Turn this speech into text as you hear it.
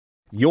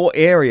Your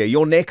area,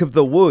 your neck of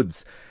the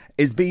woods,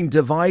 is being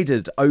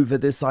divided over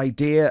this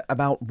idea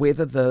about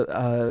whether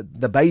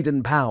the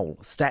Baden Powell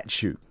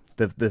statue,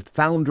 the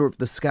founder of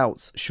the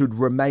Scouts, should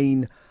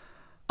remain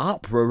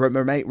up or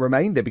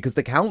remain there, because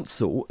the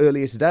council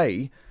earlier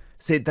today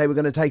said they were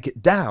going to take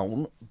it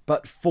down,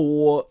 but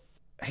for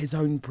his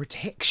own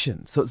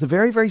protection. So it's a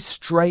very, very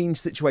strange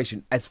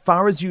situation. As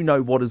far as you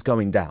know, what is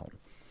going down?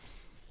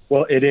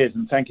 Well, it is,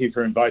 and thank you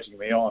for inviting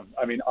me on.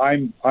 I mean,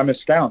 I'm a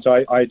scout.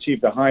 I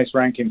achieved the highest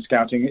rank in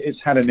scouting. It's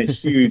had a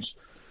huge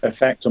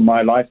effect on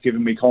my life,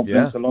 giving me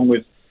confidence, along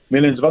with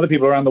millions of other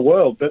people around the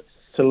world. But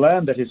to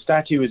learn that his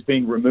statue is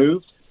being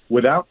removed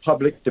without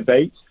public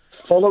debate,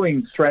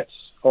 following threats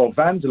of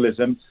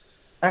vandalism,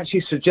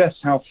 actually suggests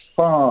how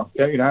far,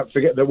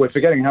 we're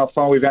forgetting how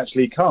far we've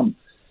actually come.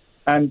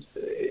 And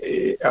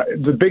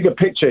the bigger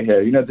picture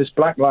here, this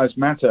Black Lives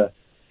Matter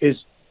is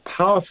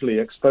powerfully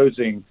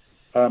exposing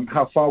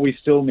how far we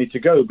still need to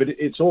go. But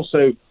it's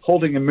also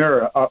holding a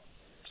mirror up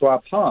to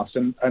our past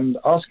and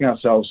asking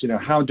ourselves,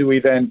 how do we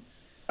then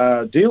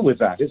deal with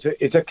that?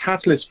 It's a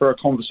catalyst for a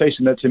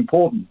conversation that's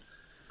important.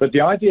 But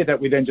the idea that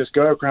we then just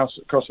go across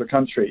the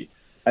country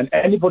and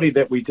anybody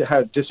that we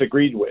have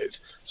disagreed with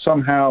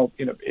somehow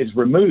is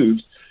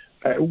removed,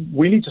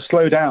 we need to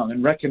slow down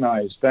and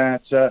recognize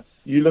that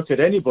you look at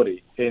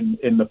anybody in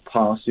the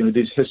past,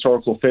 these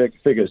historical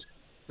figures,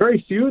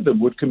 very few of them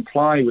would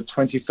comply with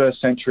 21st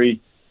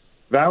century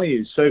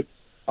values. So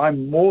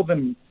I'm more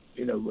than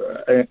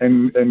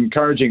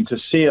encouraging to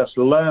see us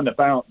learn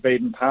about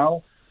Baden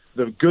Powell,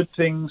 the good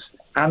things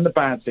and the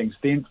bad things,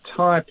 the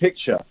entire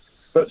picture,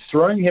 but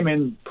throwing him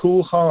in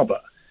Poole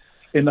Harbour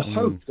in the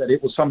hope that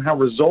it will somehow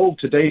resolve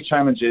today's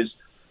challenges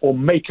or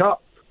make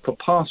up for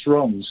past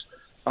wrongs,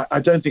 I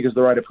don't think is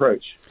the right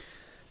approach.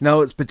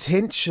 Now, it's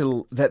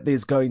potential that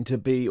there's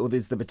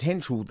the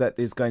potential that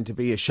there's going to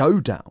be a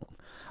showdown,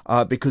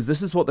 because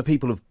this is what the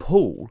people of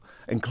Poole,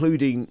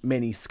 including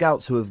many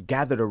scouts who have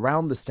gathered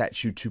around the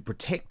statue to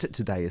protect it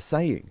today, are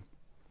saying.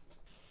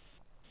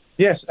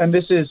 Yes, and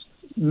this is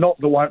not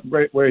the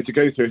right way to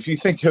go through. If you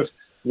think of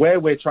where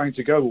we're trying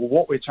to go or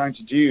what we're trying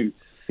to do,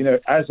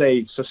 as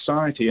a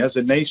society, as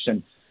a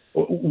nation,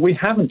 we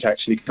haven't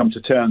actually come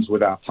to terms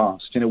with our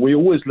past. We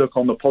always look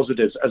on the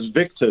positives. As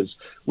victors,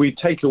 we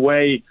take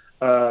away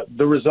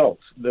the result,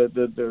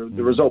 the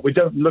result. We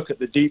don't look at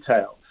the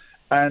detail.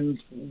 And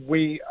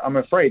we, I'm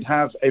afraid,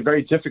 have a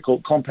very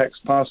difficult, complex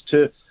past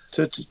to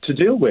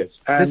deal with.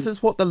 And this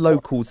is what the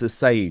locals are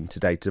saying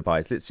today,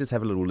 Tobias. Let's just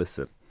have a little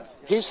listen.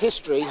 His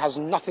history has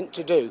nothing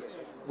to do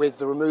with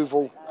the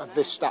removal of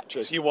this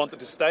statue. So you want it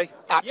to stay?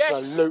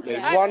 Absolutely,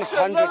 yes,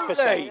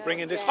 100%.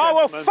 Bringing this I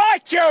will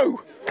fight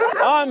you!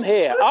 I'm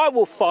here. I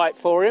will fight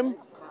for him.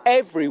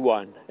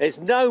 Everyone. There's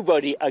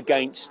nobody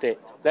against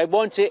it. They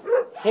want it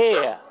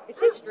here.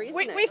 It's history,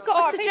 isn't it? We've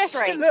got a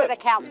suggestion for the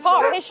council.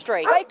 Part of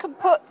history. They can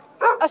put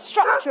a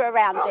structure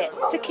around it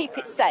to keep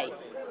it safe.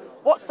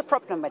 What's the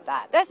problem with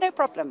that? There's no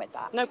problem with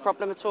that. No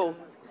problem at all.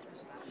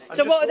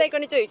 So what are they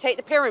going to do? Take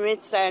the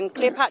pyramids and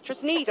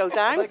Cleopatra's Needle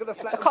down?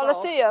 The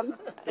Colosseum.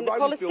 And the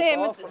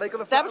Colosseum. They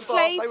were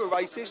slaves. They were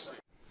racist.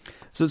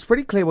 So it's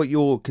pretty clear what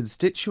your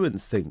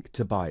constituents think,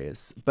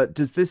 Tobias. But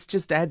does this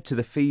just add to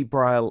the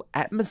febrile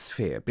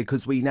atmosphere?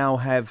 Because we now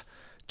have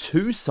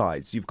two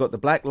sides. You've got the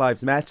Black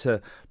Lives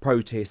Matter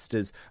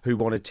protesters who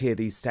want to tear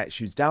these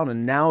statues down,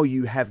 and now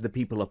you have the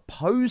people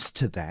opposed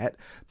to that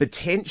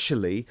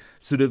potentially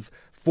sort of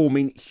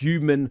forming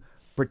human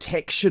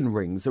protection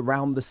rings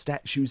around the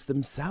statues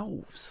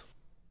themselves.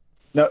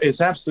 No,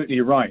 it's absolutely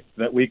right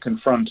that we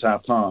confront our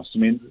past. I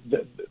mean,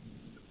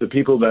 the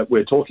people that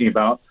we're talking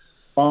about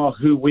are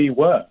who we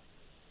were,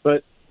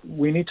 but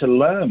we need to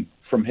learn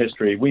from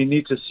history. We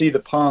need to see the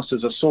past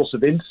as a source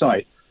of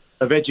insight,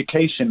 of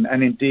education,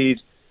 and indeed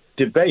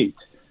debate.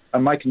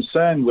 And my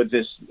concern with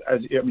this,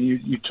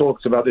 you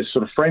talked about this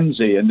sort of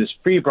frenzy and this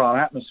febrile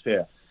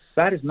atmosphere.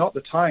 That is not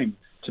the time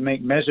to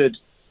make measured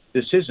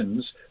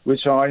decisions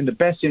which are in the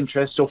best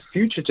interest of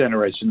future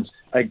generations,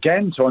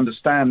 again, to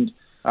understand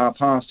our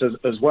past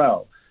as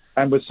well.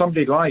 And with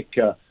somebody like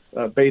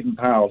Baden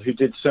Powell, who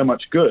did so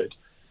much good,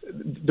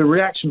 the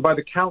reaction by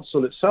the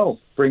council itself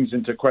brings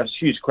into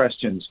huge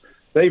questions.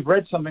 They've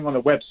read something on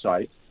a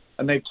website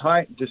and they've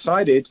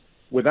decided,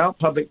 without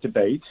public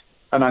debate,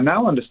 and I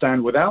now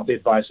understand without the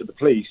advice of the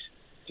police,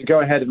 to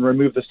go ahead and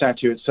remove the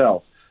statue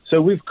itself.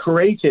 So we've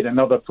created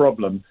another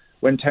problem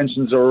when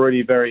tensions are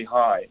already very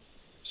high.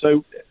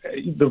 So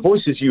the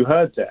voices you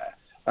heard there,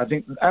 I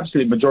think the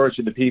absolute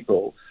majority of the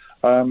people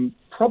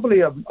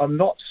probably are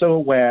not so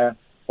aware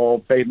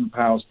of Baden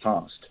Powell's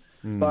past,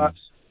 but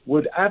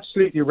would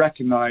absolutely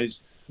recognize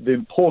the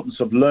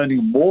importance of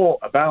learning more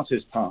about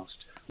his past.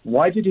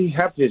 Why did he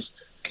have this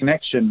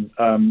connection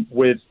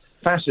with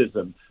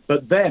fascism?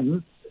 But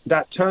then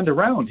that turned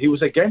around. He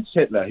was against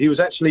Hitler. He was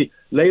actually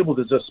labeled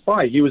as a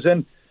spy. He was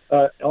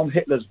on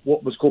Hitler's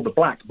what was called the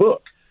Black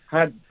Book.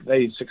 Had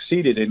they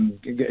succeeded in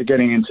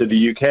getting into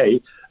the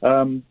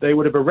UK, they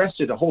would have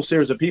arrested a whole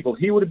series of people.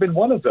 He would have been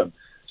one of them.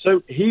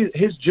 So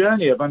his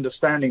journey of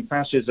understanding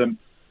fascism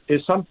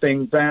is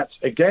something that,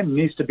 again,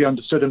 needs to be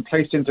understood and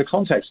placed into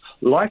context.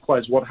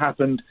 Likewise, what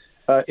happened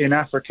in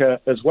Africa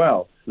as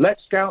well. Let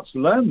Scouts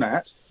learn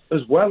that,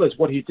 as well as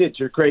what he did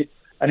to create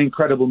an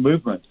incredible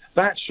movement.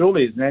 That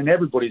surely is in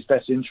everybody's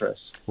best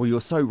interest. Well, you're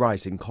so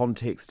right, and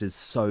context is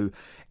so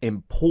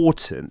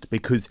important,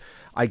 because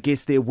I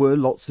guess there were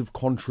lots of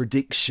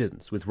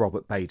contradictions with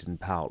Robert Baden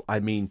Powell. I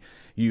mean,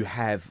 you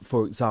have,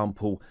 for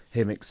example,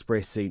 him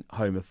expressing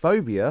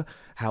homophobia.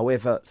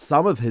 However,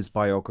 some of his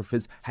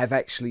biographers have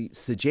actually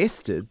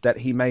suggested that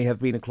he may have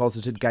been a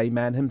closeted gay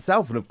man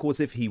himself. And of course,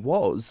 if he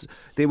was,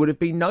 there would have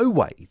been no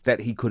way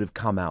that he could have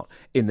come out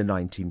in the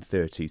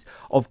 1930s.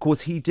 Of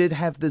course, he did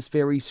have this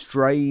very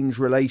strange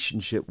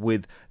relationship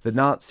with the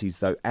Nazis,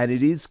 though, and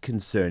it is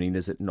concerning,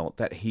 is it not,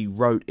 that he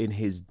wrote in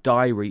his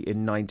diary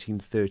in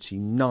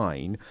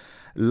 1939,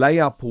 "Lay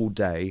up all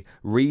day,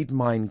 read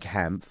Mein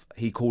Kampf."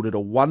 He called it a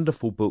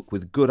wonderful book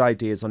with good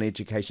ideas on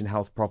education,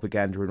 health,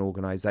 propaganda and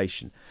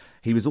organisation.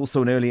 He was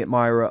also an early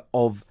admirer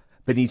of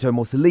Benito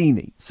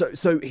Mussolini.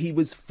 So he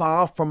was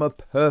far from a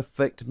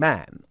perfect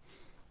man.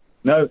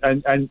 No,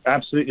 and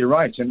absolutely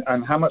right.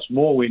 And how much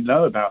more we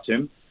know about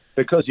him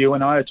because you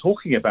and I are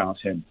talking about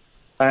him.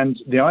 And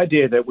the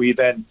idea that we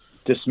then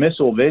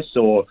dismiss all this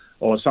or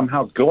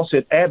somehow gloss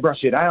it,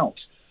 airbrush it out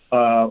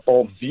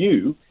of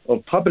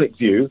public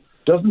view,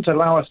 doesn't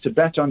allow us to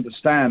better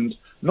understand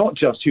not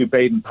just who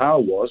Baden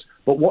Powell was,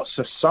 but what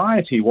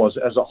society was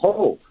as a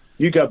whole.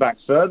 You go back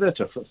further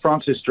to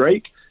Francis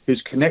Drake,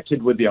 who's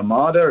connected with the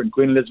Armada and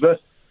Queen Elizabeth.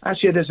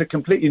 Actually, there's a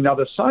completely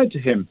another side to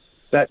him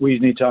that we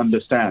need to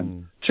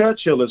understand.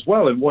 Churchill as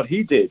well, and what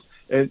he did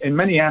in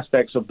many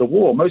aspects of the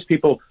war. Most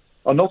people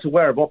are not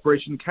aware of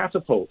Operation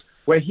Catapult,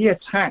 where he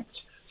attacked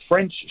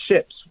French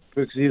ships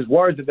because he was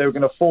worried that they were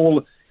going to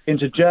fall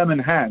into German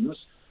hands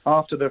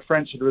after the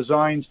French had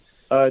resigned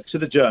to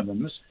the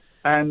Germans,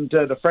 and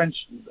the French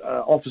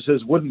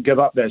officers wouldn't give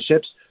up their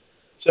ships.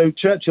 So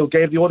Churchill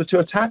gave the order to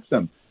attack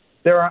them.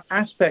 There are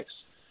aspects,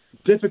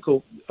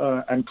 difficult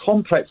and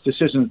complex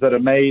decisions that are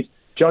made,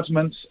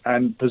 judgments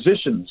and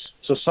positions,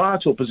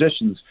 societal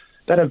positions,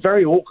 that are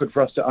very awkward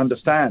for us to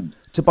understand.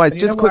 Tobias,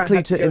 just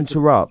quickly to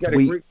interrupt,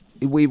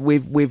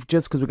 we've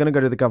just, because we're going to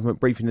go to the government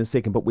briefing in a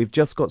second, but we've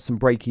just got some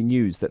breaking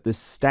news that this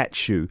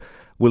statue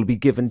will be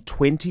given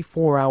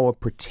 24-hour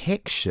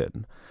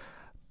protection,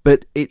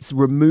 but its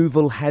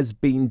removal has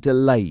been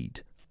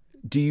delayed.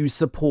 Do you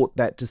support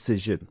that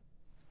decision?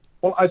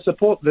 Well, I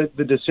support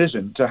the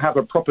decision to have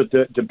a proper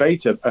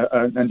debate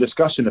and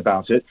discussion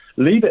about it.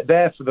 Leave it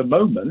there for the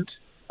moment,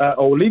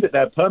 or leave it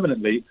there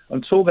permanently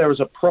until there is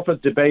a proper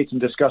debate and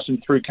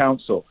discussion through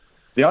council.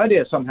 The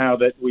idea somehow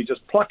that we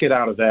just pluck it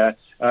out of there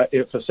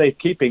for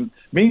safekeeping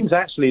means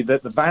actually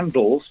that the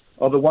vandals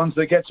are the ones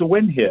that get to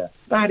win here.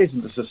 That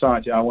isn't the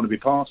society I want to be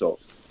part of.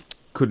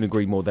 Couldn't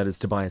agree more. That is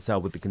Tobias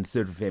Ellwood, the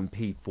Conservative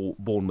MP for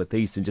Bournemouth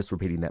East. And just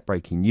repeating that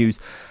breaking news,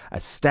 a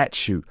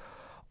statue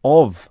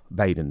of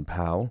Baden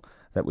Powell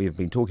that we have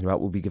been talking about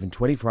will be given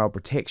 24-hour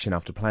protection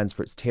after plans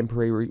for its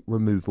temporary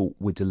removal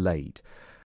were delayed.